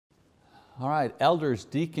All right, elders,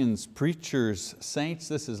 deacons, preachers, saints,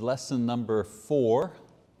 this is lesson number 4.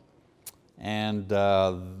 And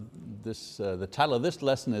the title of this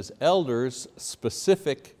lesson is Elders,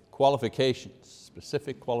 Specific Qualifications.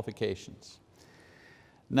 Specific Qualifications.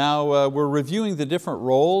 Now we're reviewing the different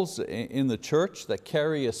roles in the church that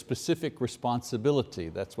carry a specific responsibility.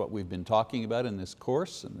 That's what we've been talking about in this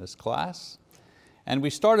course, in this class. And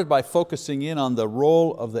we started by focusing in on the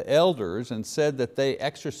role of the elders and said that they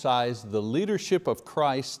exercise the leadership of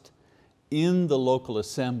Christ in the local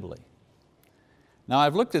assembly. Now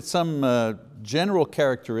I've looked at some general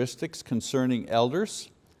characteristics concerning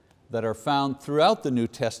elders that are found throughout the New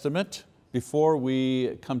Testament before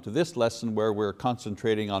we come to this lesson where we're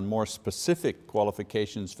concentrating on more specific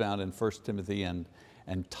qualifications found in 1 Timothy and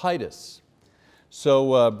Titus.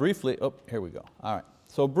 So briefly, here we go, all right.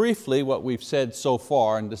 So briefly what we've said so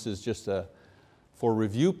far, and this is just for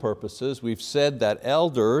review purposes, we've said that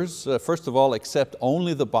elders, first of all, accept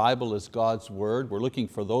only the Bible as God's word. We're looking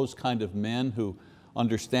for those kind of men who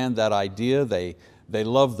understand that idea. They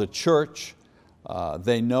love the church.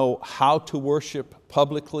 They know how to worship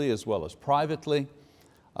publicly as well as privately.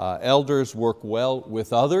 Elders work well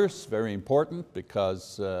with others, very important,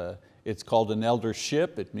 because it's called an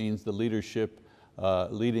eldership. It means the leadership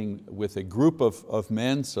leading with a group of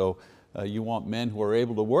men, so you want men who are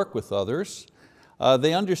able to work with others.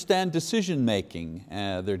 They understand decision making,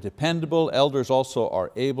 they're dependable. Elders also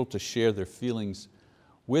are able to share their feelings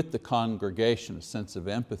with the congregation, a sense of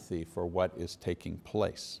empathy for what is taking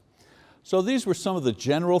place. So these were some of the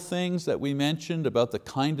general things that we mentioned about the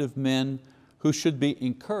kind of men who should be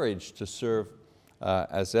encouraged to serve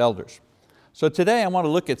as elders. So today I want to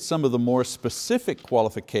look at some of the more specific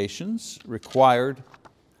qualifications required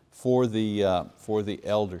for the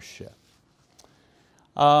eldership.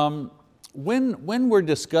 When we're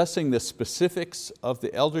discussing the specifics of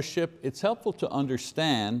the eldership, it's helpful to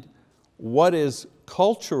understand what is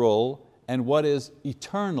cultural and what is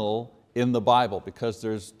eternal in the Bible, because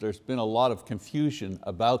there's been a lot of confusion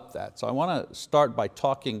about that. So I want to start by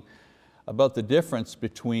talking about the difference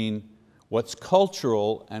between what's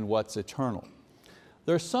cultural and what's eternal.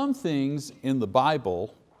 There are some things in the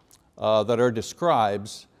Bible that are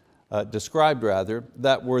described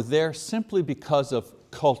that were there simply because of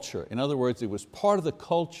culture. In other words, it was part of the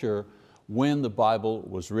culture when the Bible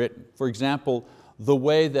was written. For example, the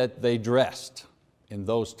way that they dressed in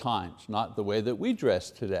those times, not the way that we dress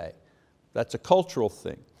today. That's a cultural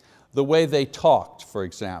thing. The way they talked, for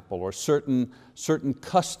example, or certain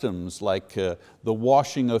customs like the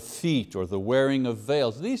washing of feet or the wearing of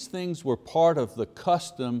veils. These things were part of the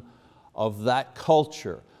custom of that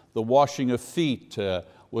culture. The washing of feet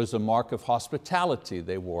was a mark of hospitality.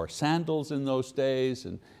 They wore sandals in those days,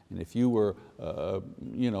 and if you were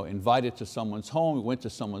invited to someone's home, you went to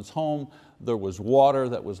someone's home, there was water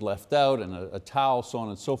that was left out and a towel, so on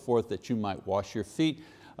and so forth, that you might wash your feet.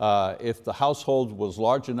 If the household was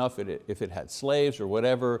large enough, if it had slaves or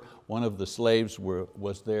whatever, one of the slaves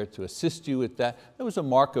was there to assist you with that. It was a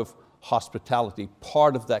mark of hospitality,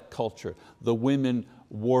 part of that culture. The women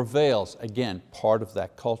wore veils, again, part of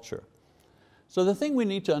that culture. So the thing we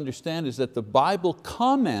need to understand is that the Bible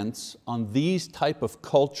comments on these type of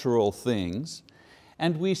cultural things,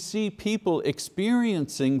 and we see people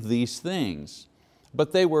experiencing these things,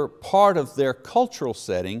 but they were part of their cultural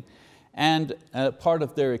setting and part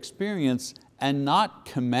of their experience, and not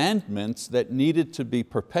commandments that needed to be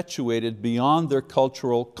perpetuated beyond their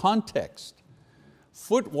cultural context.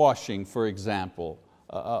 Foot washing, for example,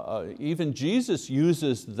 even Jesus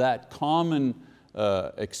uses that common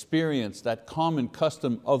experience, that common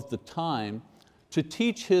custom of the time to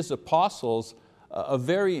teach His apostles a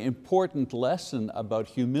very important lesson about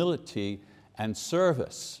humility and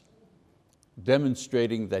service,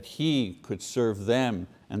 demonstrating that He could serve them,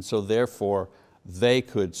 and so therefore they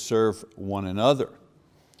could serve one another.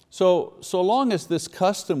 So long as this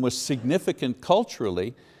custom was significant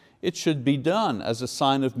culturally, it should be done as a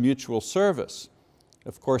sign of mutual service.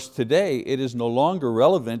 Of course, today it is no longer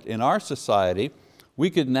relevant in our society. We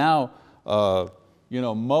could now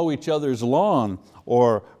mow each other's lawn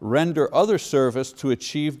or render other service to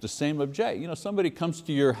achieve the same object. Somebody comes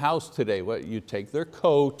to your house today, you take their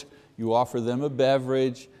coat, you offer them a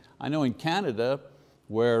beverage. I know in Canada,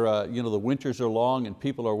 where the winters are long and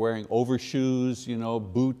people are wearing overshoes,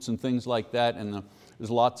 boots and things like that, and there's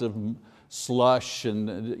lots of slush and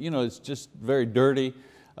it's just very dirty.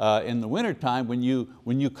 In the wintertime, when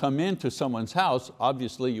you come into someone's house,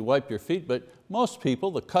 obviously you wipe your feet, but most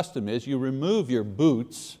people, the custom is you remove your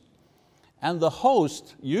boots, and the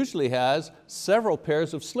host usually has several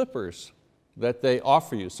pairs of slippers that they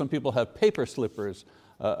offer you. Some people have paper slippers,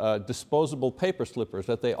 disposable paper slippers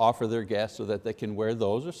that they offer their guests so that they can wear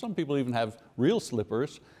those, or some people even have real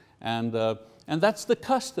slippers, and that's the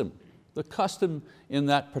custom in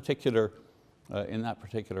that particular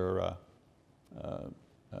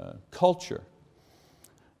culture.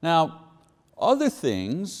 Now, other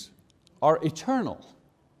things are eternal,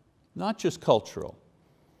 not just cultural.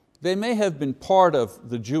 They may have been part of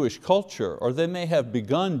the Jewish culture, or they may have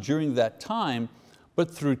begun during that time, but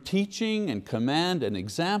through teaching and command and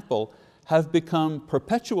example have become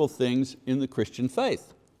perpetual things in the Christian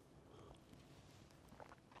faith.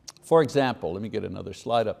 For example, let me get another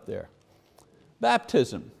slide up there.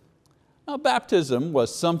 Baptism. Now, baptism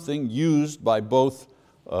was something used by both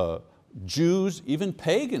Jews, even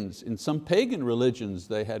pagans. In some pagan religions,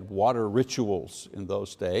 they had water rituals in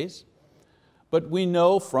those days. But we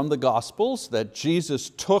know from the Gospels that Jesus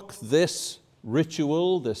took this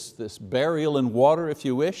ritual, this burial in water, if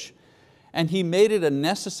you wish, and He made it a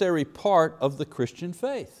necessary part of the Christian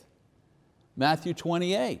faith. Matthew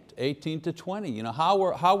 28, 18 to 20.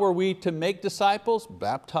 How were we to make disciples?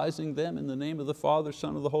 Baptizing them in the name of the Father,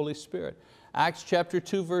 Son, and the Holy Spirit. Acts chapter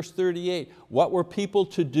 2, verse 38. What were people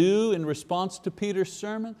to do in response to Peter's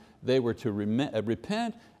sermon? They were to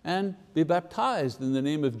repent and be baptized in the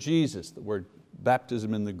name of Jesus. The word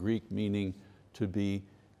baptism in the Greek meaning to be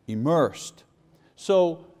immersed.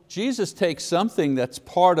 So Jesus takes something that's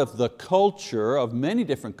part of the culture of many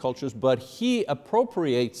different cultures, but He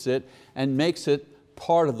appropriates it and makes it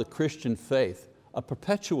part of the Christian faith, a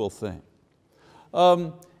perpetual thing.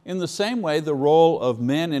 In the same way, the role of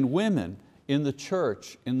men and women in the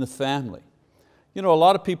church, in the family. A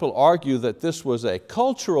lot of people argue that this was a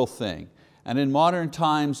cultural thing, and in modern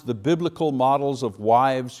times the biblical models of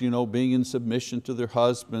wives being in submission to their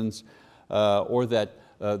husbands, or that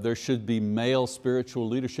there should be male spiritual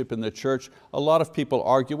leadership in the church. A lot of people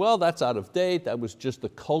argue, well, that's out of date, that was just the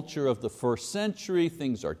culture of the first century,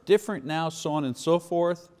 things are different now, so on and so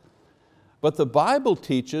forth. But the Bible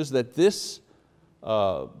teaches that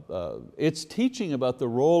it's teaching about the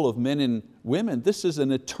role of men and women. This is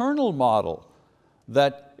an eternal model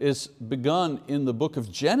that is begun in the book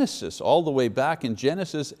of Genesis, all the way back in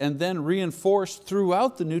Genesis, and then reinforced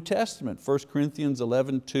throughout the New Testament. 1 Corinthians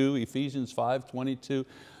 11:2, Ephesians 5:22.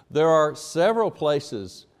 There are several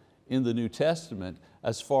places in the New Testament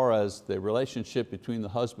as far as the relationship between the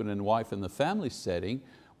husband and wife in the family setting,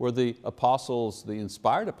 where the apostles, the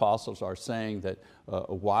inspired apostles, are saying that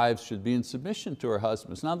wives should be in submission to her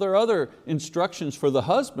husbands. Now there are other instructions for the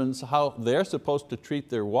husbands, how they're supposed to treat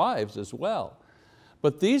their wives as well.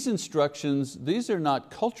 But these instructions, these are not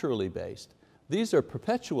culturally based. These are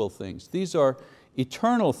perpetual things. These are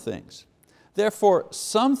eternal things. Therefore,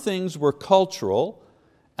 some things were cultural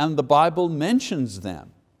and the Bible mentions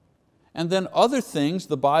them. And then other things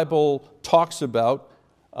the Bible talks about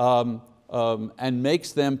and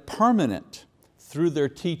makes them permanent through their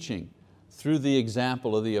teaching, through the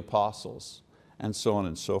example of the apostles, and so on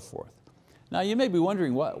and so forth. Now you may be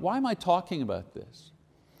wondering, why am I talking about this?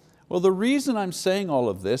 Well, the reason I'm saying all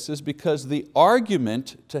of this is because the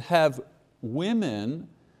argument to have women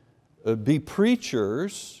be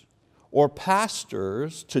preachers or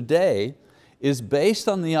pastors today is based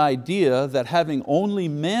on the idea that having only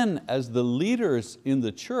men as the leaders in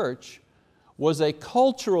the church was a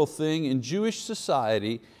cultural thing in Jewish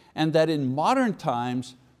society, and that in modern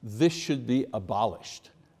times this should be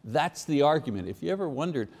abolished. That's the argument. If you ever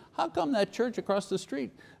wondered, how come that church across the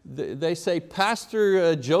street, they say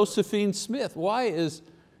Pastor Josephine Smith, why is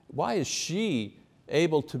she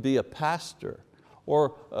able to be a pastor?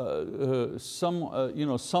 Or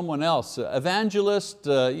someone else, evangelist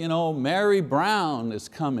Mary Brown is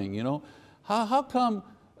coming. How come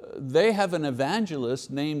they have an evangelist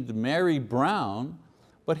named Mary Brown,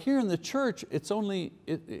 but here in the church, it's only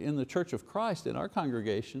in the Church of Christ, in our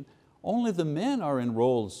congregation, only the men are in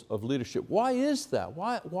roles of leadership. Why is that?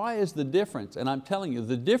 Why is the difference? And I'm telling you,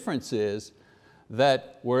 the difference is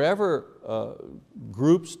that wherever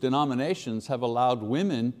groups, denominations have allowed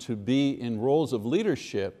women to be in roles of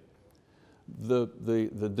leadership,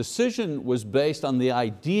 the decision was based on the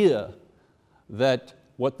idea that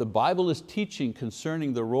what the Bible is teaching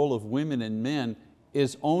concerning the role of women and men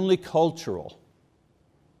is only cultural.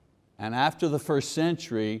 And after the first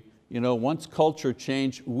century, once culture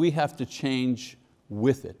changed, we have to change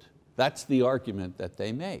with it. That's the argument that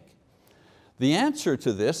they make. The answer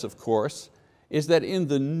to this, of course, is that in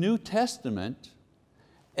the New Testament,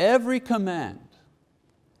 every command,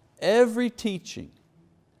 every teaching,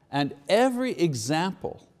 and every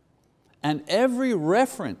example, and every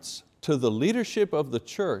reference to the leadership of the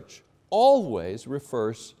church always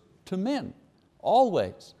refers to men,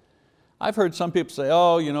 always. I've heard some people say,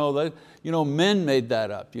 oh, men made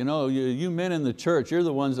that up. You men in the church, you're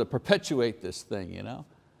the ones that perpetuate this thing.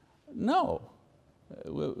 No.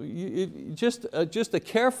 Just a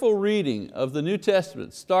careful reading of the New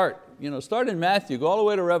Testament. Start in Matthew, go all the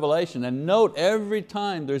way to Revelation, and note every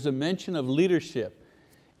time there's a mention of leadership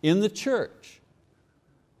in the church,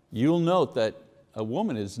 you'll note that a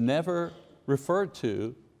woman is never referred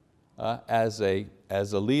to as a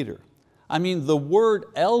leader. I mean, the word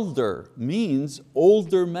elder means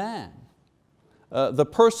older man. The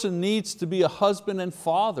person needs to be a husband and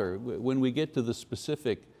father when we get to the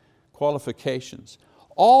specific qualifications.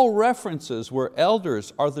 All references where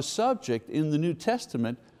elders are the subject in the New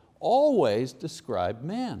Testament always describe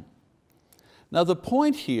men. Now the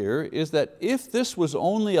point here is that if this was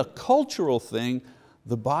only a cultural thing,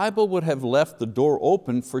 the Bible would have left the door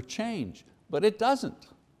open for change, but it doesn't.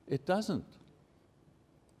 It doesn't.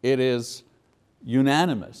 It is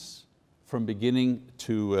unanimous from beginning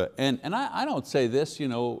to end. And I don't say this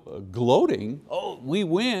gloating, oh, we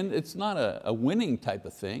win. It's not a winning type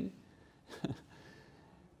of thing.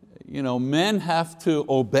 Men have to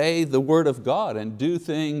obey the word of God and do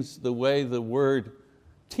things the way the word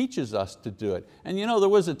teaches us to do it. And there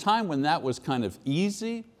was a time when that was kind of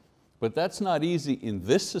easy, but that's not easy in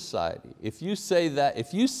this society. If you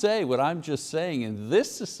say what I'm just saying in this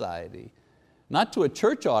society, not to a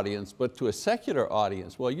church audience, but to a secular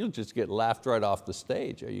audience, well, you'll just get laughed right off the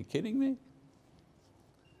stage. Are you kidding me?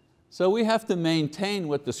 So we have to maintain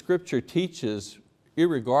what the Scripture teaches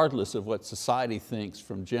irregardless of what society thinks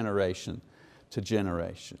from generation to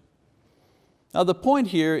generation. Now the point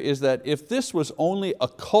here is that if this was only a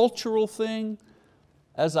cultural thing,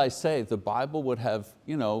 as I say, the Bible would have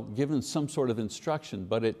given some sort of instruction,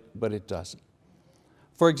 but it doesn't.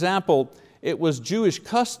 For example, it was Jewish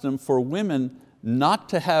custom for women not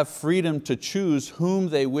to have freedom to choose whom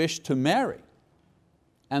they wish to marry.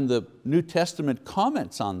 And the New Testament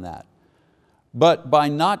comments on that. But by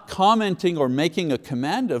not commenting or making a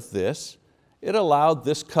command of this, it allowed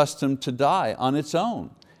this custom to die on its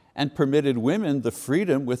own and permitted women the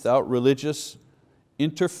freedom without religious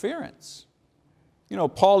interference.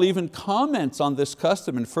 Paul even comments on this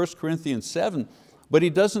custom in 1 Corinthians 7, but he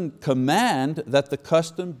doesn't command that the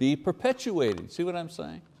custom be perpetuated. See what I'm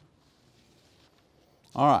saying?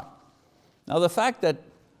 All right. Now the fact that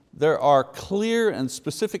there are clear and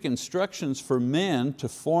specific instructions for men to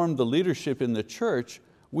form the leadership in the church,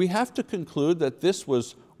 we have to conclude that this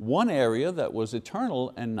was one area that was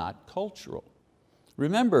eternal and not cultural.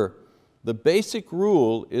 Remember, the basic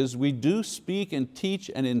rule is we do speak and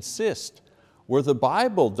teach and insist where the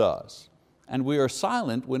Bible does, and we are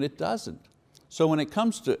silent when it doesn't. So when it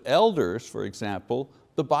comes to elders, for example,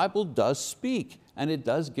 the Bible does speak, and it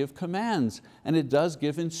does give commands, and it does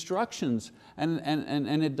give instructions, and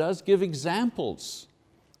it does give examples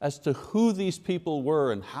as to who these people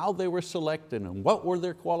were and how they were selected and what were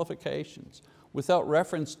their qualifications, without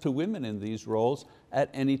reference to women in these roles at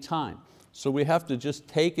any time. So we have to just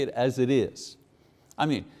take it as it is. I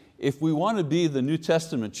mean, if we want to be the New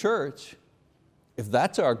Testament church, if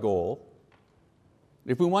that's our goal,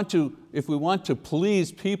 if we want to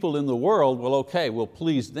please people in the world, well, okay, we'll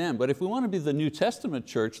please them. But if we want to be the New Testament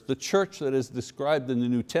church, the church that is described in the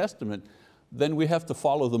New Testament, then we have to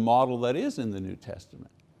follow the model that is in the New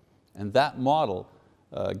Testament. And that model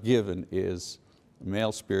given is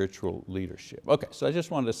male spiritual leadership. Okay, so I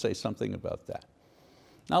just wanted to say something about that.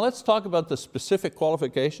 Now let's talk about the specific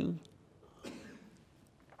qualifications.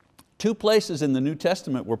 Two places in the New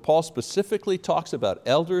Testament where Paul specifically talks about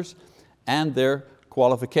elders and their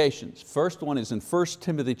qualifications. First one is in 1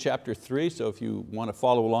 Timothy chapter 3, so if you want to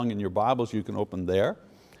follow along in your Bibles, you can open there.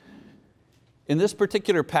 In this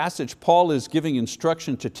particular passage, Paul is giving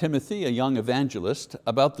instruction to Timothy, a young evangelist,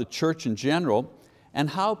 about the church in general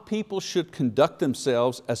and how people should conduct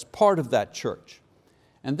themselves as part of that church.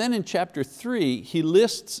 And then in chapter 3, he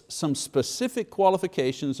lists some specific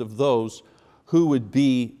qualifications of those who would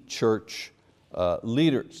be church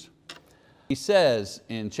leaders. He says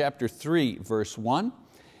in chapter 3, verse 1,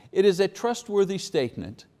 "It is a trustworthy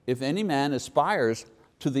statement. If any man aspires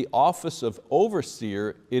to the office of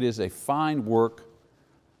overseer, it is a fine work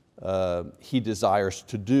he desires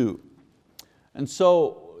to do." And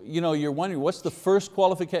so you're wondering, what's the first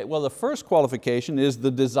qualification? Well, the first qualification is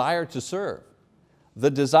the desire to serve. The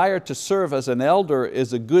desire to serve as an elder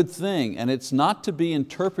is a good thing, and it's not to be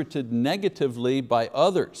interpreted negatively by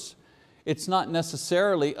others. It's not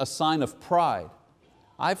necessarily a sign of pride.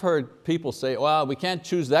 I've heard people say, well, we can't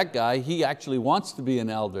choose that guy, he actually wants to be an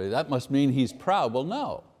elder. That must mean he's proud. Well,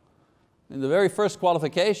 no. And the very first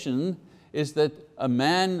qualification is that a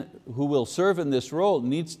man who will serve in this role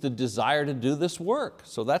needs to desire to do this work.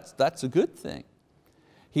 So that's a good thing.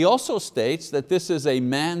 He also states that this is a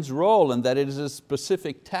man's role and that it is a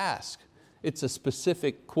specific task. It's a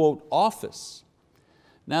specific, quote, office.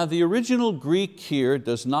 Now the original Greek here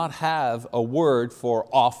does not have a word for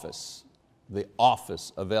office, the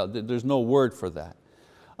office of elder. There's no word for that.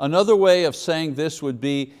 Another way of saying this would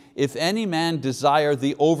be, if any man desire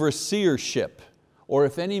the overseership, or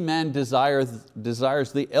if any man desires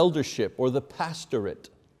the eldership or the pastorate.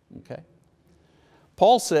 Okay?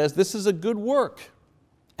 Paul says this is a good work,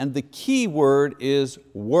 and the key word is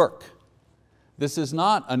work. This is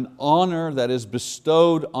not an honor that is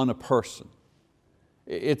bestowed on a person.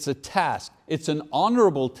 It's a task, it's an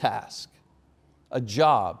honorable task, a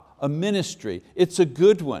job, a ministry. It's a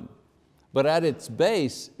good one, but at its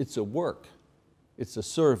base, it's a work, it's a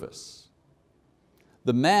service.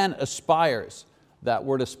 The man aspires, that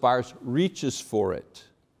word aspires, reaches for it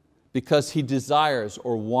because he desires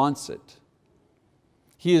or wants it.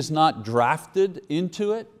 He is not drafted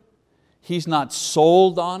into it. He's not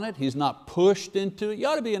sold on it. He's not pushed into it. You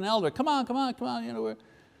ought to be an elder. Come on, come on, come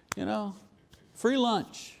on. Free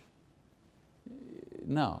lunch.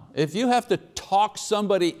 No. If you have to talk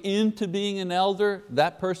somebody into being an elder,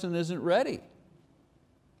 that person isn't ready.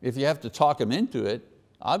 If you have to talk him into it,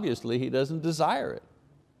 obviously he doesn't desire it.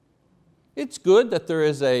 It's good that there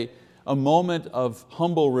is a moment of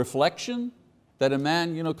humble reflection, that a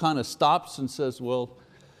man kind of stops and says, well,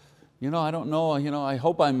 I don't know, I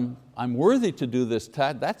hope I'm worthy to do this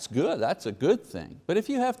task. That's good, that's a good thing. But if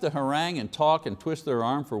you have to harangue and talk and twist their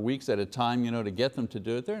arm for weeks at a time to get them to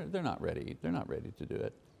do it, they're not ready. They're not ready to do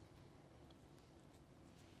it.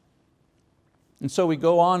 And so we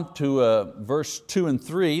go on to verse 2 and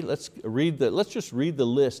 3. Let's just read the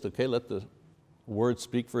list, okay? Let the word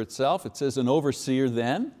speak for itself. It says, an overseer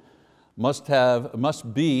then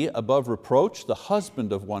must be above reproach, the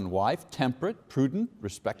husband of one wife, temperate, prudent,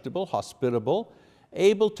 respectable, hospitable,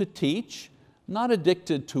 able to teach, not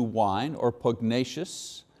addicted to wine or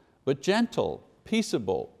pugnacious, but gentle,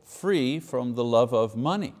 peaceable, free from the love of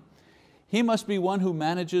money. He must be one who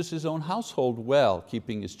manages his own household well,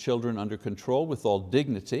 keeping his children under control with all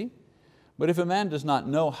dignity. But if a man does not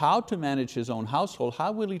know how to manage his own household,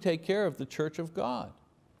 how will he take care of the church of God?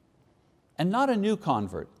 And not a new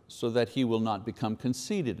convert, so that he will not become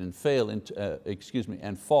conceited and fall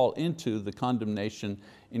into the condemnation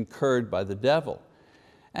incurred by the devil.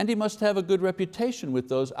 And he must have a good reputation with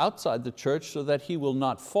those outside the church, so that he will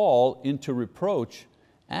not fall into reproach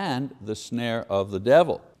and the snare of the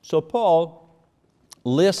devil. So Paul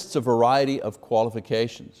lists a variety of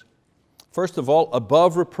qualifications. First of all,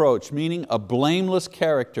 above reproach, meaning a blameless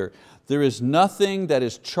character. There is nothing that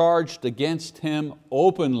is charged against him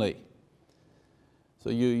openly. So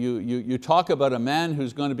you talk about a man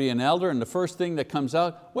who's going to be an elder, and the first thing that comes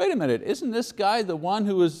out, wait a minute, isn't this guy the one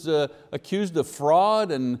who was accused of fraud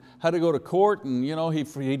and had to go to court and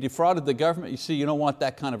he defrauded the government? You see, you don't want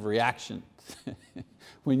that kind of reaction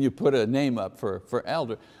when you put a name up for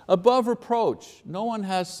elder. Above reproach, no one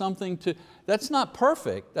has something to, that's not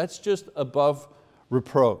perfect, that's just above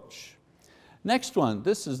reproach. Next one,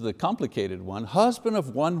 this is the complicated one, husband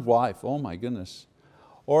of one wife, oh my goodness.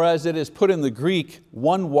 Or as it is put in the Greek,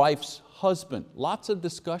 one wife's husband. Lots of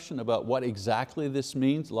discussion about what exactly this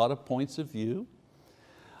means, a lot of points of view.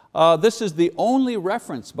 This is the only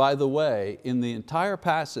reference, by the way, in the entire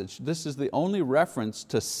passage, this is the only reference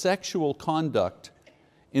to sexual conduct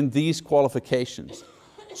in these qualifications.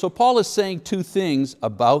 So Paul is saying two things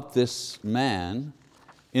about this man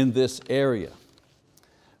in this area.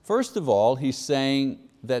 First of all, he's saying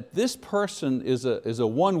that this person is a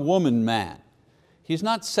one-woman man. He's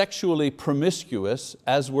not sexually promiscuous,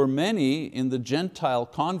 as were many in the Gentile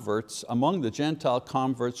converts, among the Gentile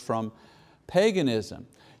converts from paganism.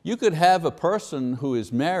 You could have a person who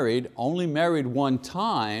is married, only married one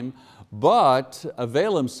time, but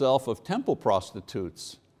avail himself of temple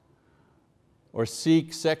prostitutes or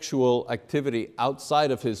seek sexual activity outside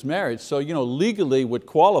of his marriage. So legally would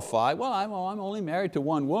qualify, well, I'm only married to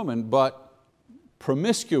one woman, but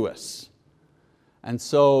promiscuous. And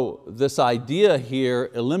so this idea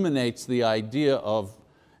here eliminates the idea of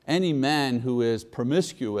any man who is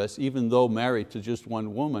promiscuous, even though married to just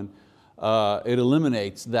one woman. It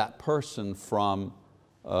eliminates that person from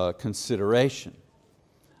consideration.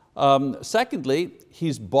 Secondly,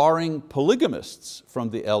 he's barring polygamists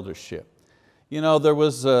from the eldership. There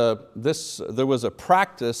was a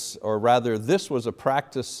practice, or rather this was a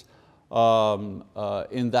practice in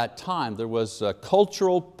that time. There was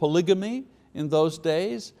cultural polygamy in those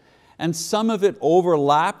days, And some of it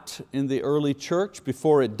overlapped in the early church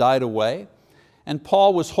before it died away. And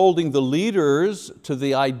Paul was holding the leaders to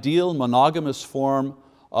the ideal monogamous form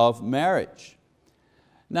of marriage.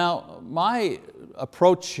 Now, my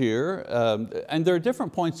approach here, and there are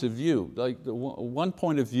different points of view. Like one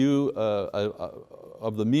point of view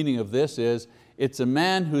of the meaning of this is, it's a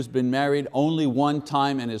man who's been married only one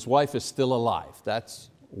time and his wife is still alive. That's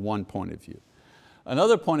one point of view.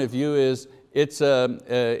 Another point of view is, it's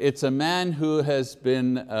a man who has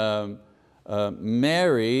been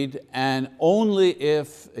married, and only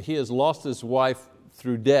if he has lost his wife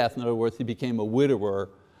through death, in other words, he became a widower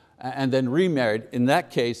and then remarried, in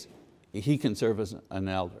that case, he can serve as an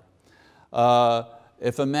elder.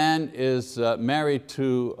 If a man is married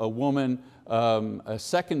to a woman, a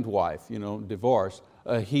second wife, divorce,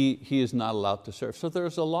 he is not allowed to serve. So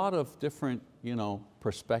there's a lot of different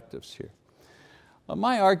perspectives here.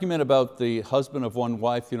 My argument about the husband of one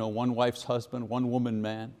wife, one wife's husband, one woman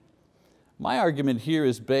man, my argument here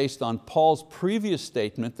is based on Paul's previous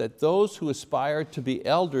statement that those who aspire to be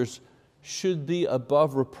elders should be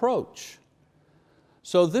above reproach.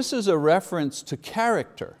 So this is a reference to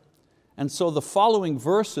character. And so the following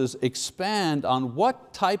verses expand on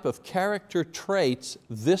what type of character traits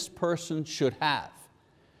this person should have.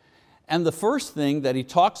 And the first thing that he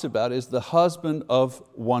talks about is the husband of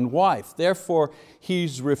one wife. Therefore,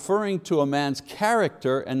 he's referring to a man's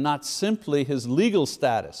character and not simply his legal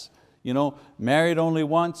status. Married only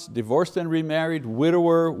once, divorced and remarried,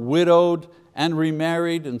 widower, widowed and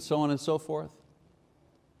remarried, and so on and so forth.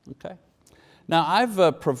 Okay. Now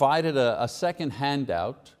I've provided a second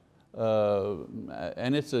handout,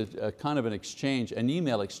 and it's a kind of an exchange, an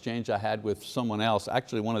email exchange I had with someone else,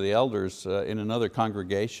 actually one of the elders in another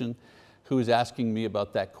congregation, who was asking me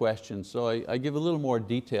about that question. So I give a little more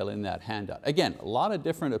detail in that handout. Again, a lot of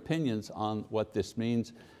different opinions on what this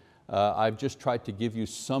means. I've just tried to give you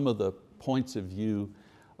some of the points of view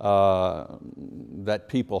that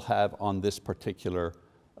people have on this particular,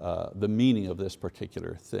 the meaning of this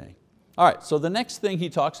particular thing. All right, so the next thing he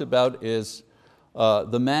talks about is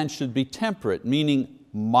the man should be temperate, meaning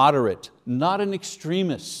moderate, not an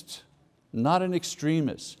extremist, not an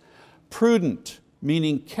extremist. Prudent,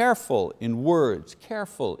 meaning careful in words,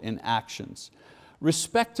 careful in actions.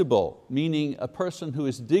 Respectable, meaning a person who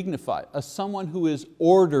is dignified, someone who is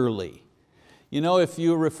orderly. If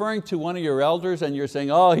you're referring to one of your elders and you're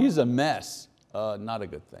saying, oh, he's a mess, not a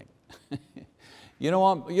good thing. You don't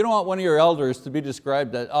want one of your elders to be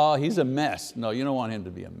described as, oh, he's a mess. No, you don't want him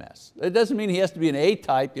to be a mess. It doesn't mean he has to be an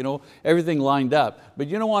A-type, everything lined up, but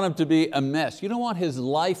you don't want him to be a mess. You don't want his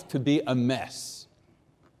life to be a mess.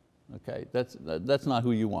 Okay, that's not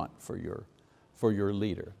who you want for your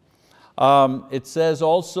leader. It says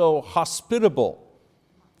also hospitable.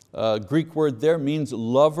 Greek word there means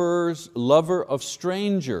lover of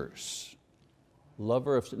strangers.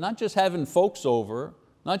 Not just having folks over,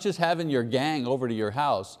 not just having your gang over to your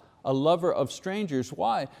house, a lover of strangers.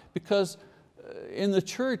 Why? Because in the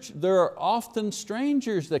church there are often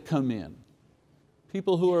strangers that come in.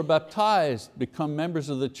 People who are baptized become members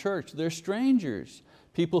of the church. They're strangers.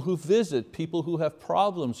 People who visit, people who have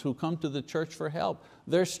problems, who come to the church for help,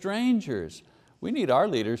 they're strangers. We need our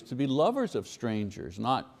leaders to be lovers of strangers,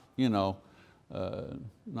 not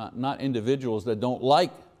individuals that don't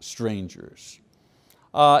like strangers.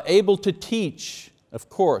 Able to teach, of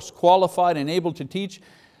course, qualified and able to teach,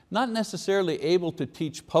 not necessarily able to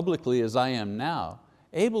teach publicly as I am now,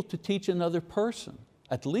 able to teach another person,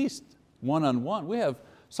 at least one-on-one. We have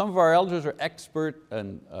some of our elders are expert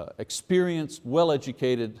and experienced,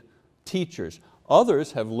 well-educated teachers.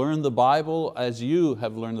 Others have learned the Bible as you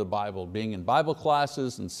have learned the Bible, being in Bible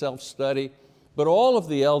classes and self-study. But all of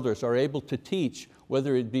the elders are able to teach,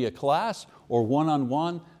 whether it be a class or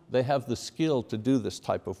one-on-one, they have the skill to do this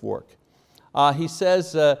type of work. He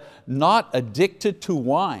says, not addicted to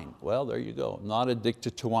wine. Well, there you go, not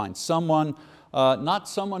addicted to wine. Not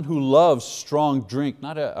someone who loves strong drink,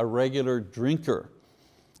 not a regular drinker.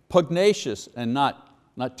 Pugnacious, and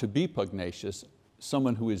not to be pugnacious,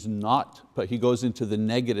 someone who is not, but he goes into the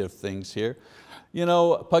negative things here.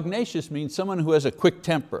 Pugnacious means someone who has a quick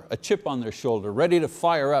temper, a chip on their shoulder, ready to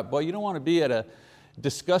fire up. Boy, you don't want to be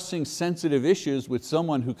discussing sensitive issues with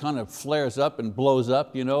someone who kind of flares up and blows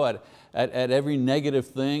up at every negative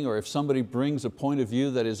thing, or if somebody brings a point of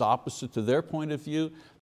view that is opposite to their point of view. That's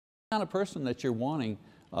the kind of person that you're wanting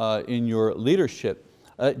in your leadership.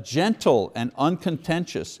 Gentle and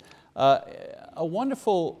uncontentious. A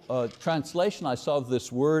wonderful translation I saw of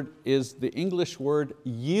this word is the English word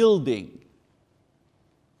yielding.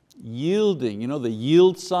 Yielding, the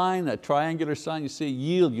yield sign, that triangular sign, you see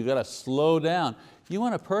yield, you got to slow down. You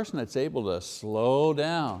want a person that's able to slow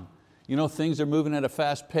down. You know, things are moving at a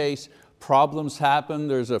fast pace, problems happen,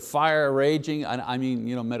 there's a fire raging, I mean,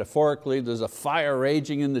 you know, metaphorically, there's a fire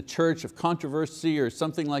raging in the church of controversy or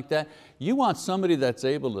something like that. You want somebody that's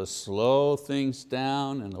able to slow things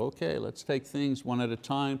down and okay, let's take things one at a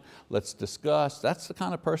time, let's discuss. That's the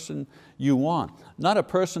kind of person you want. Not a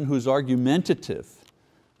person who's argumentative,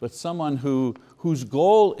 but someone whose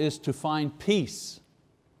goal is to find peace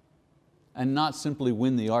and not simply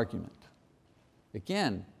win the argument.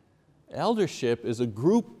 Again, eldership is a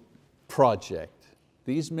group project.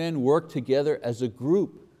 These men work together as a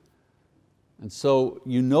group. And so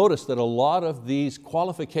you notice that a lot of these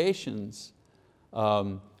qualifications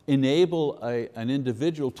enable an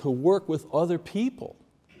individual to work with other people.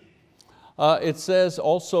 It says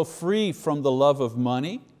also free from the love of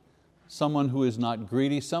money, someone who is not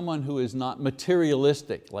greedy, someone who is not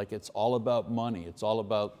materialistic, like it's all about money, it's all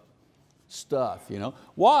about stuff. You know?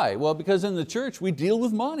 Why? Well, because in the church we deal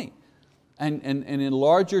with money. And in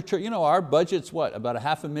larger church, you know, our budget's what, about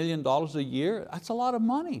 $500,000 a year? That's a lot of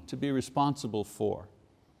money to be responsible for.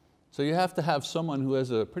 So you have to have someone who has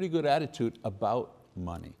a pretty good attitude about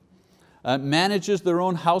money. Manages their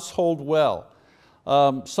own household well.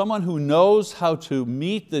 Someone who knows how to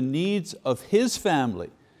meet the needs of his family,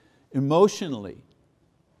 emotionally,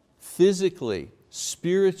 physically,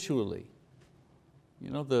 spiritually. You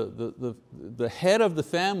know, the head of the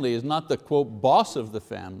family is not the, quote, boss of the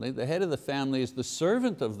family. The head of the family is the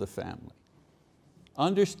servant of the family.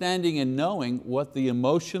 Understanding and knowing what the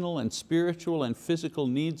emotional and spiritual and physical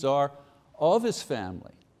needs are of his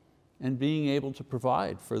family and being able to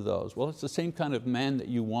provide for those. Well, it's the same kind of man that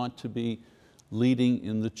you want to be leading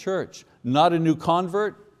in the church. Not a new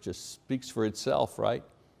convert, just speaks for itself, right?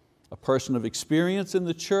 A person of experience in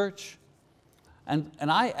the church. And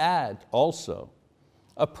I add also,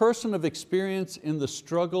 a person of experience in the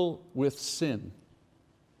struggle with sin.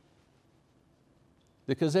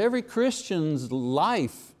 Because every Christian's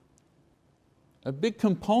life, a big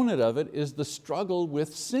component of it is the struggle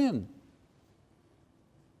with sin.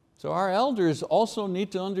 So our elders also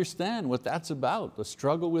need to understand what that's about, the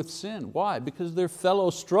struggle with sin. Why? Because they're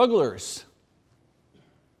fellow strugglers.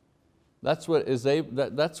 That's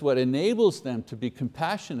what enables them to be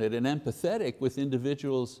compassionate and empathetic with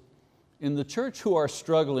individuals in the church who are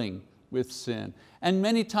struggling with sin and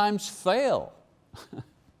many times fail.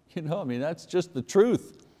 You know, I mean, that's just the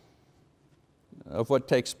truth of what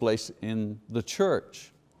takes place in the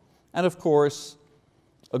church. And of course,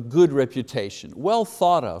 a good reputation, well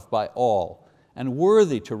thought of by all and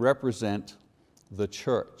worthy to represent the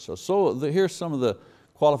church. Here's some of the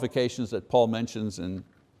qualifications that Paul mentions in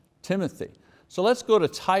Timothy. So let's go to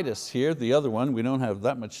Titus here, the other one. We don't have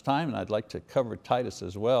that much time and I'd like to cover Titus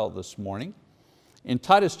as well this morning. In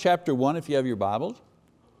Titus chapter 1, if you have your Bibles,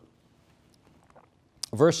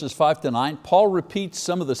 verses 5 to 9, Paul repeats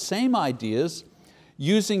some of the same ideas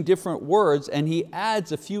using different words and he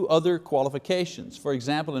adds a few other qualifications. For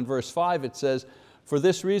example, in verse 5 it says, "For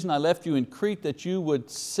this reason I left you in Crete, that you would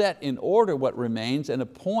set in order what remains and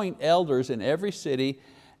appoint elders in every city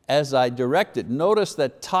as I directed." Notice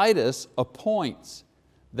that Titus appoints.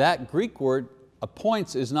 That Greek word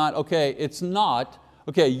appoints is not, okay, it's not,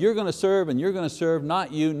 okay, you're going to serve and you're going to serve,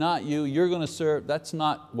 not you, you're going to serve. That's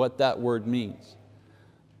not what that word means.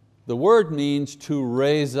 The word means to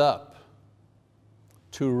raise up,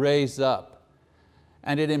 to raise up.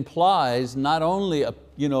 And it implies not only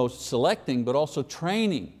selecting, but also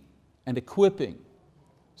training and equipping.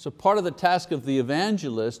 So part of the task of the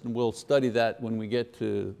evangelist, and we'll study that when we get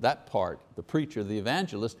to that part, the preacher, the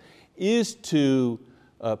evangelist, is to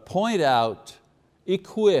point out,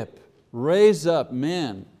 equip, raise up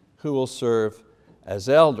men who will serve as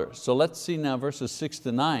elders. So let's see now verses 6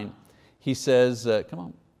 to 9. He says, come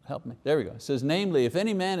on, help me, there we go. It says, "Namely, if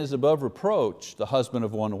any man is above reproach, the husband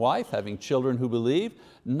of one wife, having children who believe,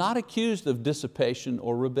 not accused of dissipation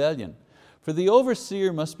or rebellion. For the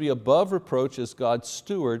overseer must be above reproach as God's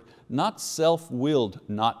steward, not self-willed,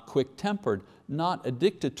 not quick-tempered, not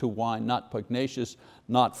addicted to wine, not pugnacious,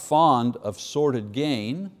 not fond of sordid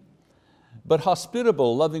gain, but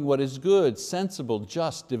hospitable, loving what is good, sensible,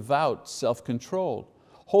 just, devout, self-controlled,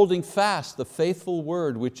 holding fast the faithful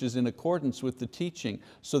word which is in accordance with the teaching,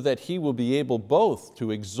 so that he will be able both to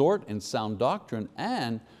exhort in sound doctrine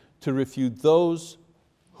and to refute those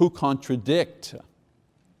who contradict."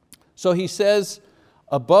 So he says,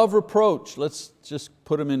 above reproach, let's just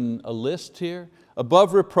put them in a list here.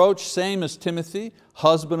 Above reproach, same as Timothy.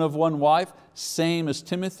 Husband of one wife, same as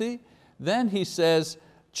Timothy. Then he says,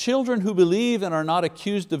 children who believe and are not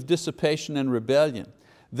accused of dissipation and rebellion.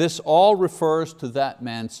 This all refers to that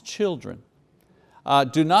man's children.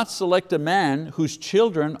 Do not select a man whose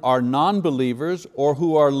children are non-believers or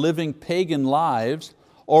who are living pagan lives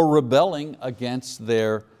or rebelling against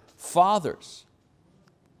their fathers.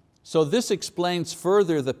 So this explains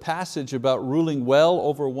further the passage about ruling well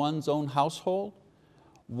over one's own household.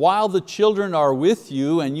 While the children are with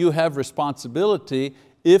you and you have responsibility,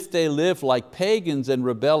 if they live like pagans and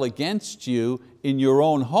rebel against you in your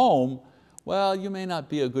own home, well, you may not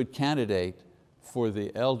be a good candidate for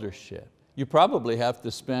the eldership. You probably have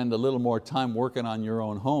to spend a little more time working on your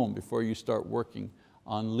own home before you start working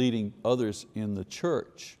on leading others in the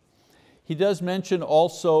church. He does mention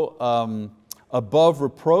also above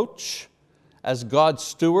reproach as God's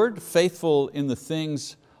steward, faithful in the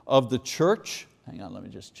things of the church. Hang on, let me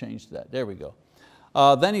just change that. There we go.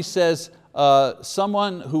 Then he says,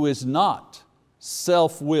 someone who is not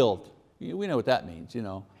self-willed. We know what that means.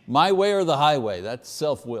 My way or the highway, that's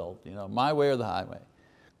self-willed. My way or the highway.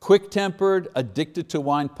 Quick-tempered, addicted to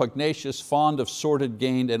wine, pugnacious, fond of sordid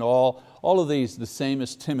gain, and all of these the same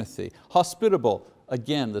as Timothy. Hospitable,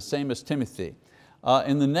 again, the same as Timothy.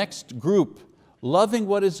 In the next group, loving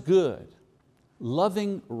what is good,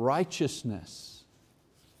 loving righteousness,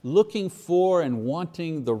 looking for and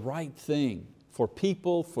wanting the right thing for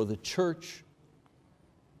people, for the church.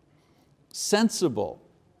 Sensible,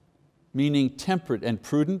 meaning temperate and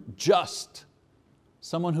prudent. Just,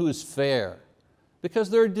 someone who is fair. Because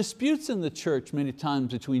there are disputes in the church many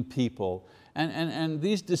times between people, and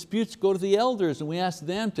these disputes go to the elders, and we ask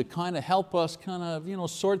them to kind of help us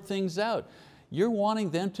sort things out. You're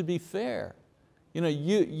wanting them to be fair.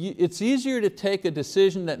 It's easier to take a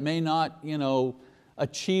decision that may not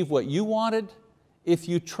achieve what you wanted if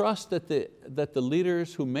you trust that the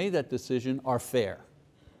leaders who made that decision are fair.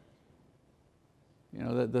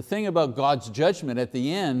 The thing about God's judgment at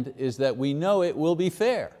the end is that we know it will be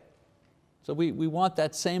fair. So we want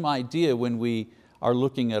that same idea when we are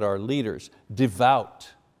looking at our leaders. Devout.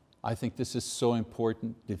 I think this is so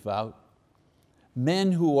important, devout.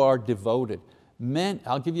 Men who are devoted. Men,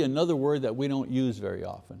 I'll give you another word that we don't use very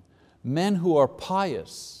often. Men who are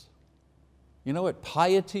pious. You know what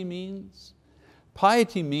piety means?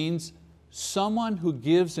 Piety means someone who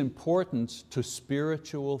gives importance to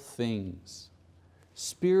spiritual things.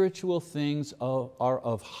 Spiritual things are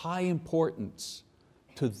of high importance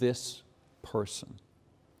to this person.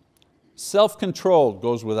 Self-controlled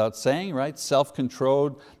goes without saying, right?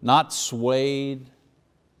 Self-controlled, not swayed.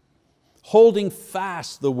 Holding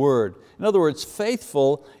fast the word. In other words,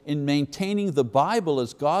 faithful in maintaining the Bible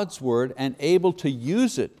as God's word and able to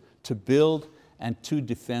use it to build and to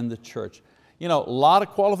defend the church. A lot of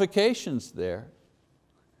qualifications there.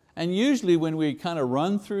 And usually when we kind of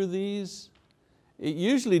run through these, it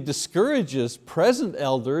usually discourages present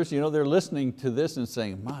elders. They're listening to this and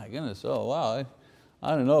saying, my goodness, oh wow,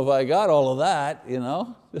 I don't know if I got all of that.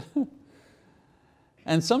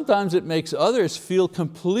 And sometimes it makes others feel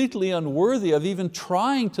completely unworthy of even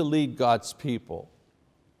trying to lead God's people.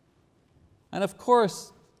 And of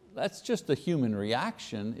course, that's just a human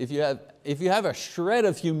reaction. If you have a shred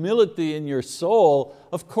of humility in your soul,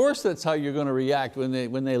 of course that's how you're going to react when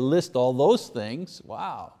they list all those things.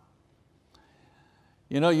 Wow.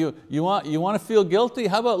 You want to feel guilty?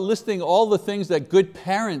 How about listing all the things that good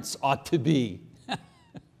parents ought to be?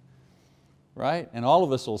 Right? And all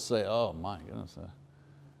of us will say, oh my goodness.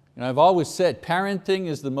 I've always said parenting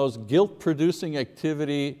is the most guilt-producing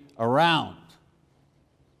activity around.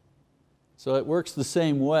 So it works the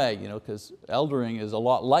same way, because eldering is a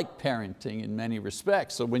lot like parenting in many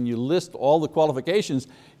respects. So when you list all the qualifications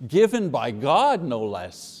given by God, no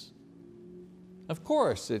less, of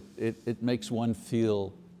course it makes one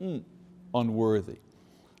feel unworthy.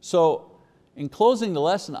 So in closing the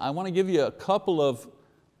lesson, I want to give you a couple of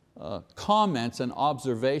comments and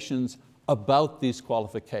observations about these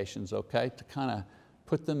qualifications, okay, to kind of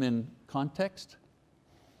put them in context.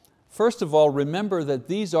 First of all, remember that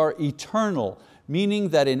these are eternal, meaning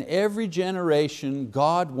that in every generation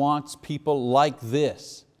God wants people like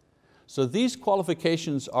this. So these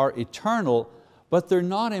qualifications are eternal, but they're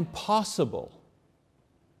not impossible.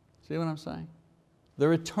 See what I'm saying?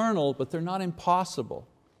 They're eternal, but they're not impossible.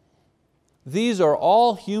 These are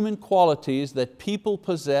all human qualities that people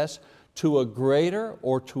possess to a greater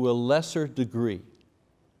or to a lesser degree.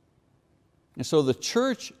 And so the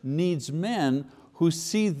church needs men who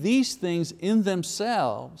see these things in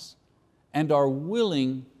themselves and are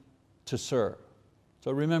willing to serve.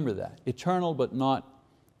 So remember that, eternal but not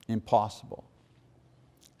impossible.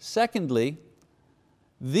 Secondly,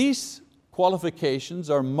 these qualifications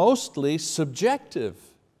are mostly subjective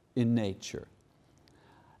in nature.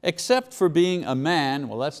 Except for being a man,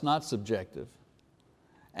 well, that's not subjective.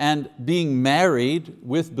 And being married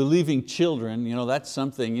with believing children, that's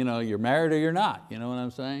something, you're married or you're not, you know what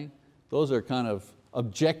I'm saying? Those are kind of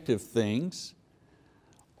objective things.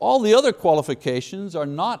 All the other qualifications are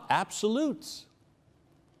not absolutes.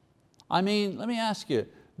 I mean, let me ask you,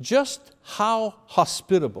 just how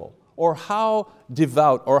hospitable or how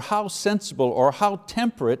devout or how sensible or how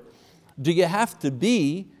temperate do you have to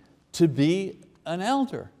be an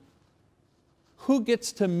elder? Who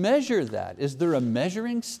gets to measure that? Is there a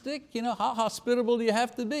measuring stick? How hospitable do you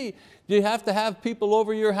have to be? Do you have to have people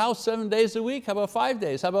over your house 7 days a week? How about 5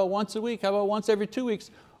 days? How about once a week? How about once every 2 weeks?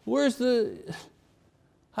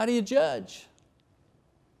 How do you judge?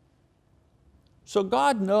 So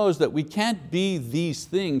God knows that we can't be these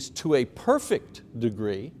things to a perfect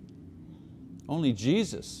degree. Only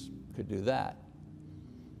Jesus could do that.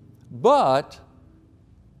 But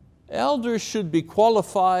elders should be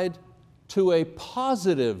qualified to a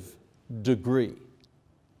positive degree.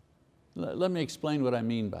 Let me explain what I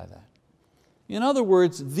mean by that. In other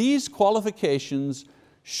words, these qualifications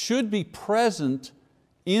should be present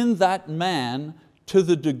in that man to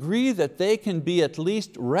the degree that they can be at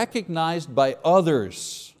least recognized by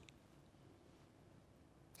others.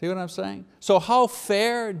 See what I'm saying? So how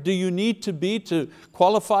fair do you need to be to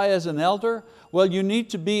qualify as an elder? Well, you need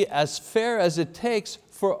to be as fair as it takes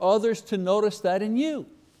for others to notice that in you.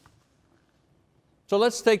 So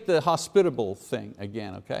let's take the hospitable thing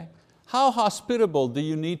again, okay? How hospitable do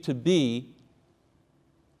you need to be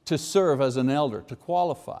to serve as an elder, to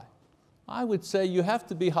qualify? I would say you have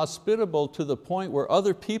to be hospitable to the point where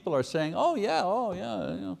other people are saying, oh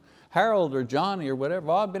yeah, Harold or Johnny or whatever,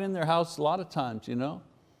 I've been in their house a lot of times.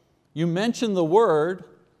 You mention the word,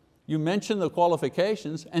 you mention the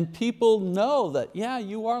qualifications, and people know that, yeah,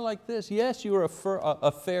 you are like this. Yes, you are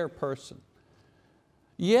a fair person.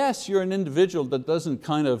 Yes, you're an individual that doesn't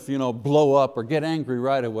kind of blow up or get angry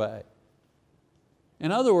right away.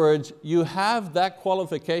 In other words, you have that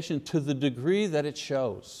qualification to the degree that it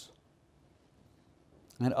shows.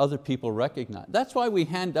 And other people recognize. That's why we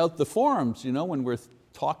hand out the forms, when we're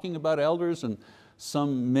talking about elders and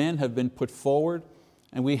some men have been put forward,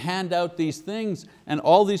 and we hand out these things and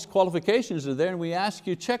all these qualifications are there, and we ask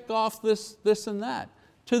you, check off this and that,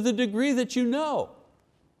 to the degree that you know.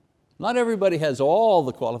 Not everybody has all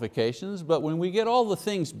the qualifications, but when we get all the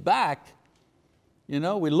things back, we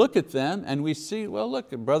look at them and we see, well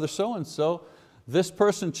look, brother so-and-so, this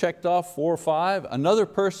person checked off 4 or 5, another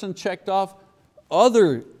person checked off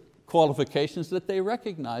other qualifications that they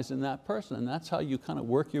recognize in that person, and that's how you kind of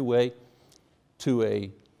work your way to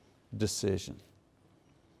a decision.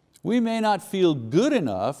 We may not feel good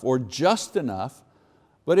enough or just enough,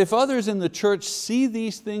 but if others in the church see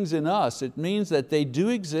these things in us, it means that they do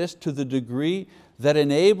exist to the degree that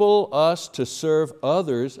enable us to serve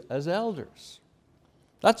others as elders.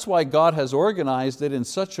 That's why God has organized it in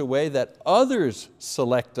such a way that others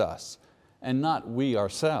select us and not we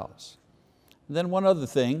ourselves. And then one other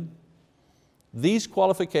thing, these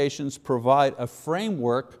qualifications provide a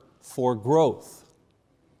framework for growth.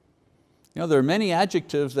 There are many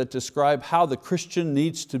adjectives that describe how the Christian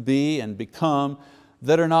needs to be and become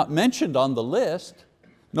that are not mentioned on the list.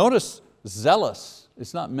 Notice zealous,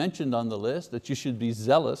 it's not mentioned on the list, that you should be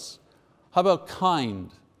zealous. How about kind?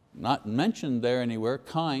 Not mentioned there anywhere,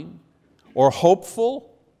 kind. Or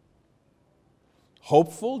hopeful.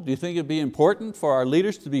 Hopeful, do you think it'd be important for our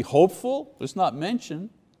leaders to be hopeful? It's not mentioned.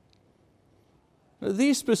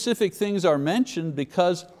 These specific things are mentioned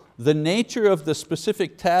because the nature of the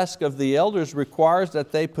specific task of the elders requires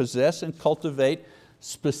that they possess and cultivate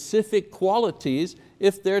specific qualities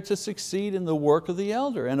if they're to succeed in the work of the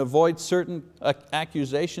elder and avoid certain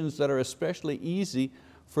accusations that are especially easy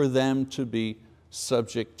for them to be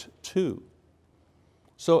subject to.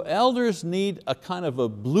 So elders need a kind of a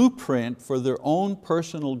blueprint for their own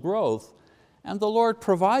personal growth, and the Lord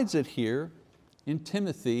provides it here in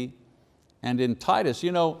Timothy and in Titus.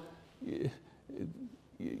 You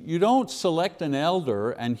don't select an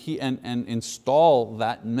elder and install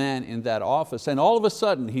that man in that office and all of a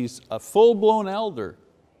sudden he's a full-blown elder.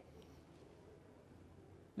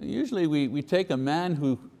 Usually we take a man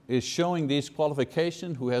who is showing these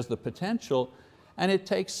qualifications, who has the potential, and it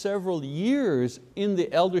takes several years in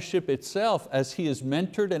the eldership itself as he is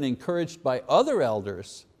mentored and encouraged by other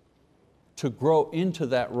elders to grow into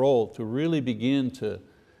that role, to really begin to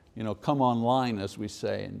come online, as we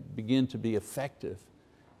say, and begin to be effective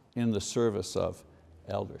in the service of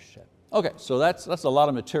eldership. Okay, so that's a lot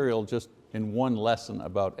of material just in one lesson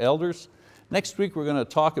about elders. Next week we're going to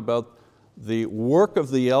talk about the work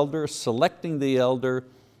of the elder, selecting the elder,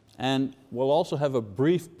 And we'll also have a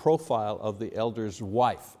brief profile of the elder's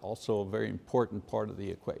wife, also a very important part of the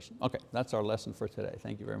equation. Okay, that's our lesson for today.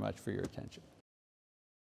 Thank you very much for your attention.